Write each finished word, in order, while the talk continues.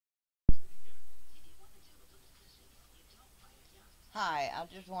Hi, I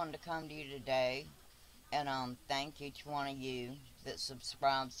just wanted to come to you today and thank each one of you that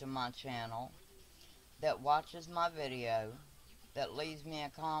subscribes to my channel, that watches my video, that leaves me a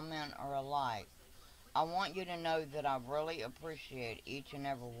comment or a like. I want you to know that I really appreciate each and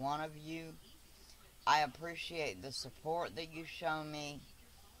every one of you. I appreciate the support that you show me.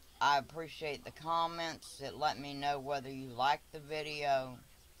 I appreciate the comments that let me know whether you liked the video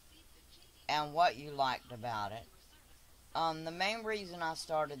and what you liked about it. The main reason I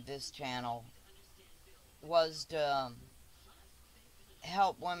started this channel was to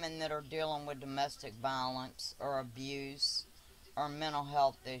help women that are dealing with domestic violence or abuse or mental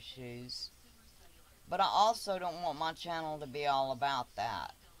health issues. But I also don't want my channel to be all about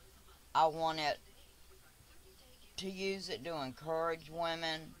that. I want it to use it to encourage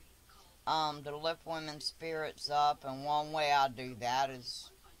women, to lift women's spirits up. And one way I do that is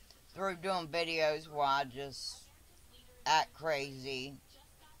through doing videos where I just act crazy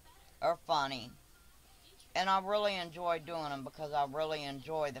or funny. And I really enjoy doing them because I really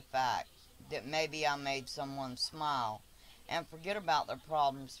enjoy the fact that maybe I made someone smile and forget about their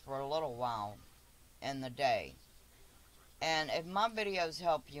problems for a little while in the day. And if my videos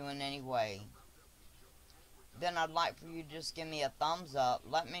help you in any way, then I'd like for you to just give me a thumbs up.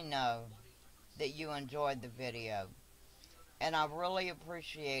 Let me know that you enjoyed the video. And I really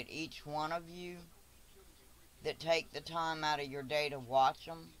appreciate each one of you that take the time out of your day to watch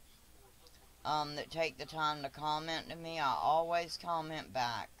them. That take the time to comment to me. I always comment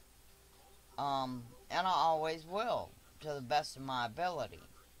back. And I always will, to the best of my ability.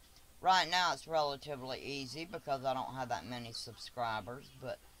 Right now it's relatively easy because I don't have that many subscribers,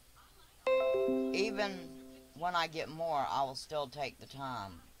 but even when I get more, I will still take the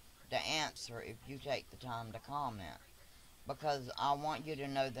time to answer if you take the time to comment. Because I want you to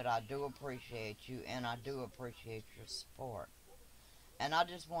know that I do appreciate you and I do appreciate your support. And I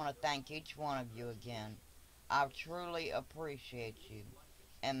just want to thank each one of you again. I truly appreciate you.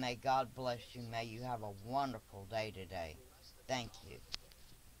 And may God bless you. May you have a wonderful day today. Thank you.